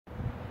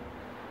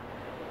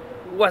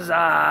What's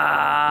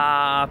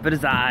up? It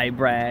is I,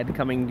 Brad,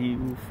 coming to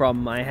you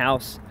from my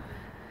house.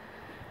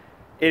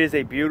 It is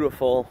a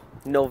beautiful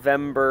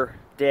November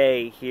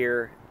day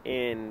here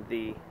in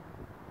the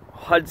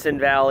Hudson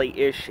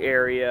Valley-ish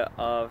area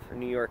of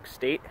New York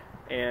State,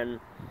 and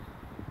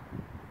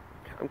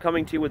I'm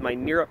coming to you with my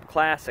Near-Up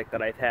Classic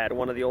that I've had,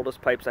 one of the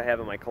oldest pipes I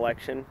have in my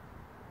collection.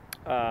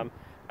 I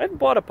haven't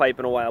bought a pipe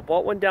in a while.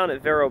 Bought one down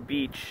at Vero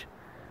Beach.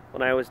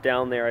 When I was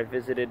down there, I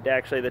visited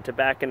actually the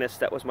tobacconist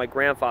that was my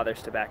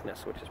grandfather's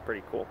tobacconist, which is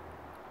pretty cool.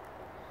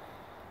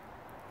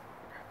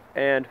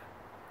 And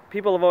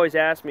people have always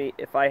asked me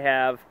if I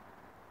have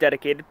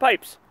dedicated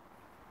pipes.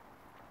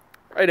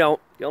 I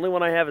don't. The only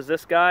one I have is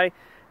this guy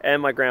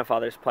and my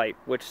grandfather's pipe,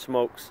 which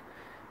smokes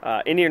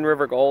Indian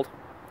River Gold,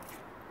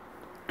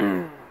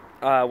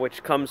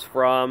 which comes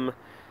from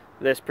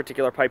this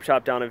particular pipe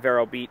shop down at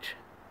Vero Beach.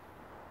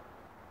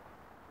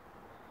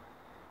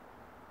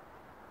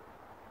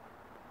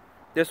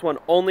 This one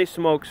only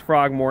smokes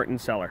Frog-Morton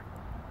Cellar,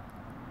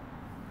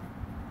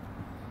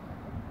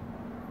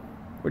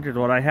 which is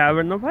what I have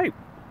in the pipe.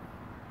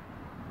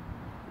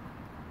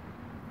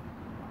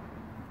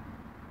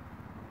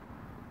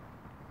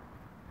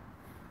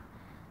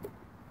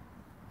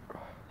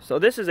 So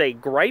this is a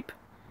gripe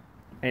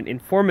and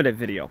informative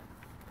video,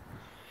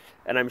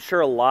 and I'm sure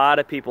a lot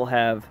of people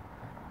have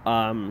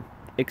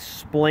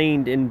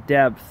explained in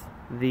depth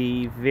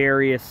the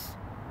various.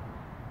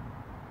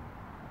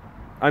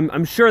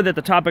 I'm sure that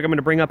the topic I'm going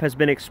to bring up has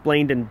been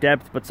explained in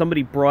depth, but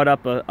somebody brought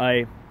up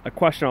a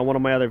question on one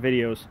of my other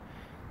videos.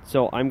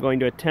 So I'm going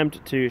to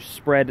attempt to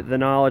spread the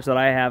knowledge that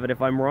I have, and if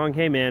I'm wrong,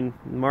 hey man,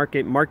 mark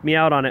me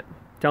out on it.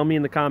 Tell me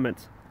in the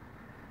comments.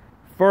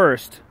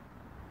 First,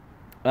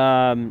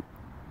 I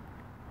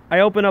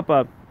open up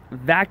a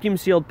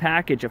vacuum-sealed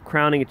package of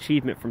Crowning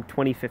Achievement from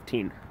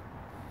 2015.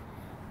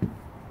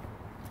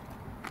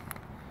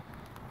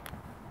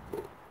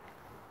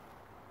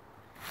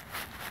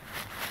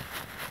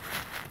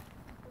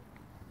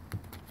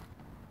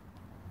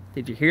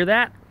 Did you hear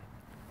that?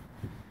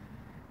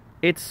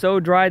 It's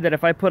so dry that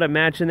if I put a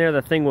match in there,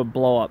 the thing would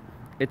blow up.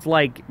 It's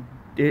like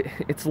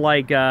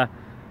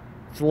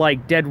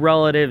dead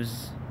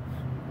relatives'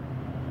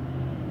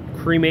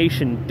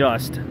 cremation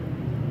dust.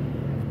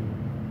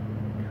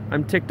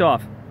 I'm ticked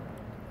off.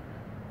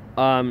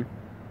 I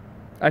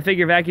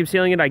figure vacuum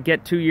sealing it, I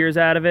get 2 years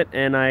out of it,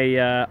 and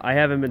I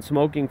haven't been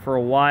smoking for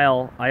a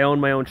while. I own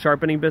my own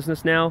sharpening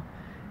business now,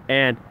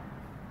 and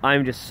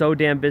I'm just so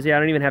damn busy, I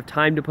don't even have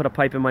time to put a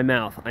pipe in my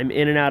mouth. I'm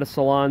in and out of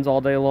salons all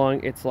day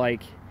long. It's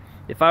like,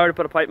 if I were to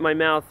put a pipe in my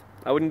mouth,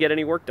 I wouldn't get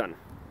any work done.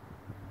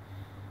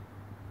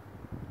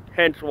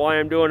 Hence why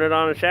I'm doing it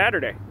on a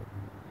Saturday.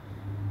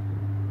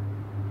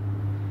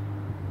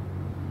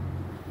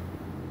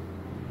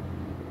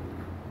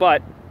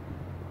 But,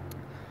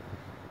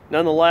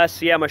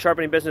 nonetheless, yeah, my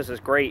sharpening business is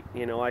great.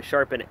 You know, I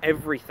sharpen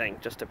everything,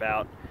 just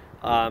about.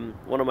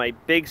 One of my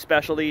big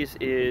specialties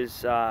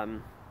is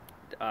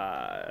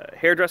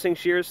hairdressing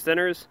shears,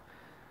 thinners,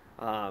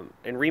 and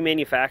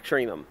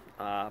remanufacturing them,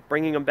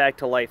 bringing them back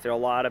to life. There are a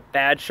lot of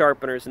bad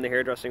sharpeners in the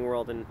hairdressing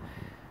world, and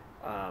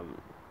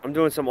I'm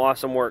doing some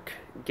awesome work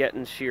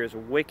getting shears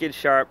wicked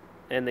sharp,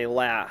 and they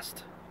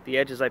last. The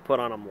edges I put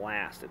on them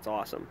last. It's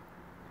awesome.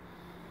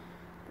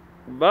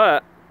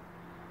 But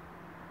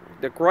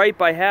the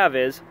gripe I have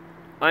is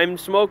I'm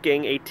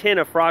smoking a tin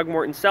of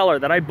Frog-Morton Cellar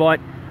that I bought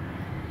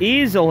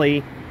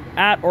easily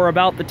at or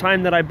about the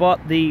time that I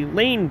bought the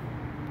Lane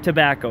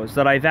tobaccos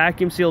that I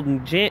vacuum sealed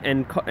and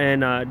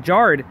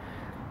jarred,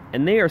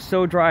 and they are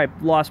so dry.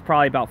 I've lost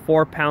probably about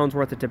 4 pounds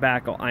worth of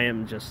tobacco. I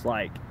am just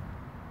like,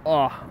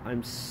 oh,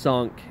 I'm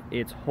sunk.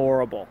 It's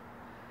horrible.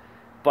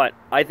 But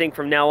I think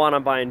from now on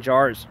I'm buying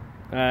jars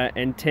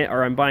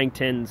I'm buying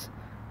tins.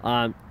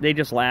 They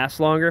just last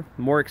longer,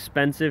 more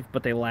expensive,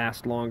 but they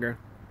last longer.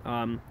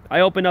 I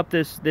opened up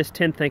this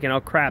tin thinking,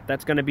 oh crap,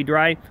 that's going to be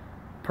dry.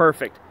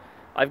 Perfect.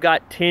 I've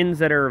got tins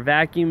that are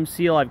vacuum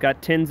seal. I've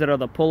got tins that are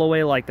the pull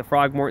away, like the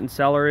Frog-Morton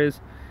Cellar is,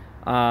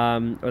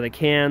 or the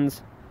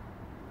cans.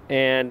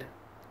 And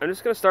I'm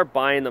just going to start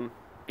buying them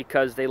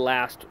because they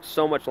last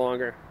so much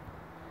longer.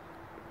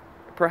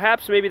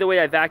 Perhaps maybe the way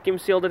I vacuum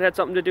sealed it had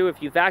something to do.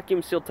 If you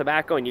vacuum seal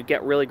tobacco and you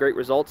get really great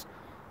results,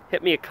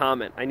 hit me a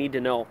comment. I need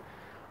to know.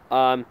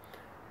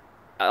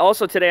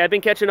 Also today, I've been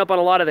catching up on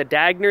a lot of the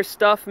Dagner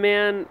stuff,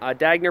 man.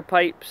 Dagner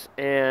pipes,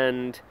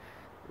 and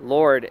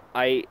Lord,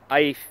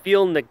 I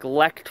feel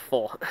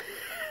neglectful.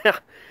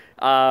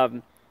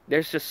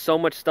 There's just so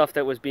much stuff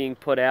that was being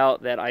put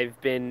out that I've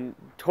been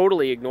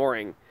totally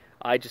ignoring.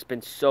 I've just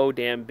been so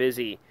damn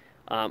busy.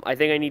 I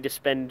think I need to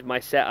spend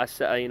my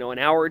an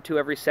hour or two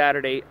every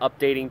Saturday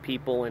updating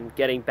people and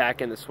getting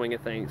back in the swing of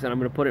things. And I'm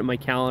going to put it in my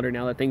calendar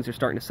now that things are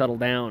starting to settle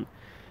down.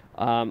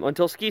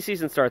 Until ski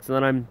season starts, and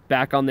then I'm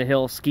back on the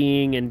hill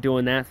skiing and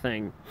doing that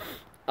thing.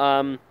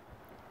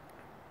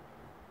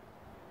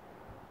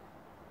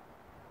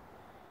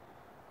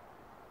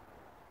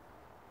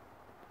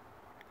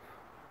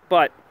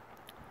 But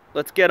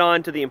let's get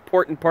on to the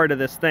important part of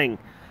this thing.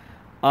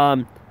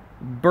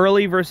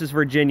 Burley versus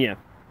Virginia.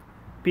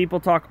 people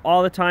talk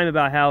all the time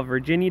about how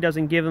Virginia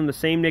doesn't give them the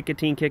same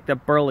nicotine kick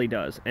that Burley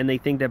does, and they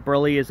think that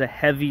Burley is a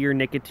heavier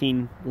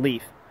nicotine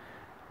leaf.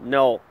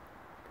 No.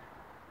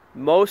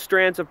 Most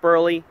strands of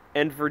Burley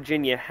and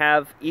Virginia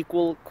have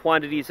equal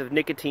quantities of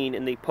nicotine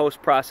in the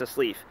post-processed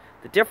leaf.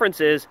 The difference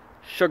is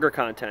sugar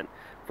content.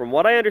 From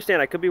what I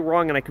understand, I could be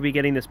wrong and I could be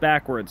getting this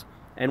backwards,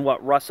 and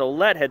what Russ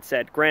Ouellette had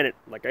said, granted,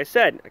 like I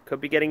said, I could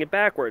be getting it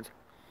backwards,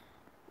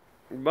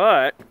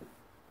 but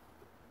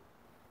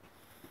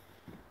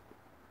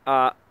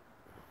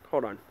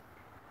hold on.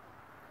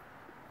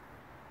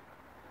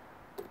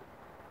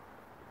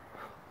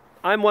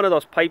 I'm one of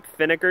those pipe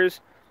finnickers,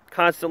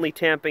 constantly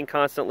tamping,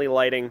 constantly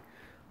lighting.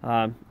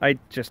 I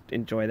just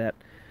enjoy that.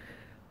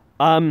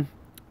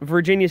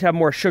 Virginias have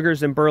more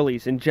sugars than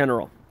Burleys in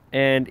general,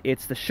 and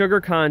it's the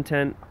sugar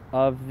content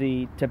of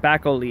the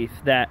tobacco leaf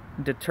that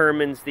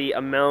determines the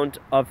amount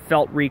of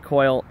felt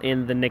recoil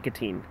in the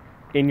nicotine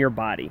in your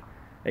body.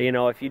 You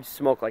know, if you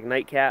smoke like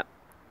Nightcap,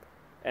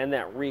 and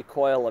that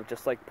recoil of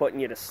just like putting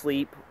you to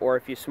sleep, or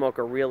if you smoke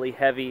a really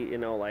heavy, you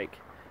know, like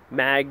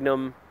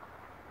Magnum,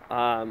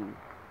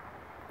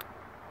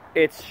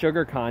 its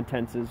sugar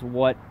contents is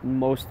what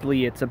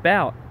mostly it's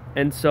about.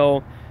 And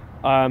so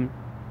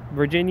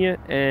Virginia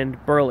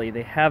and Burley,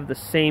 they have the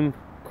same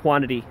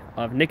quantity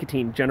of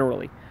nicotine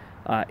generally.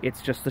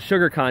 It's just the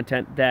sugar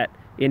content that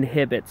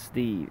inhibits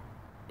the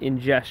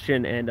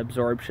ingestion and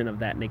absorption of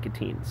that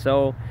nicotine.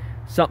 So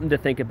something to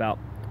think about.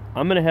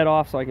 I'm going to head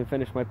off so I can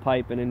finish my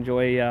pipe and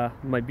enjoy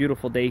my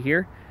beautiful day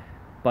here.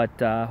 But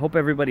I hope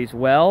everybody's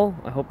well.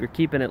 I hope you're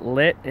keeping it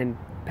lit and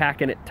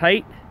packing it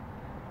tight.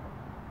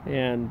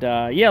 And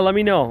yeah, let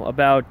me know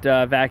about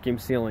vacuum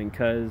sealing,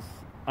 because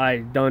I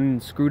done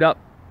screwed up.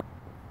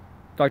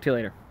 Talk to you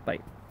later.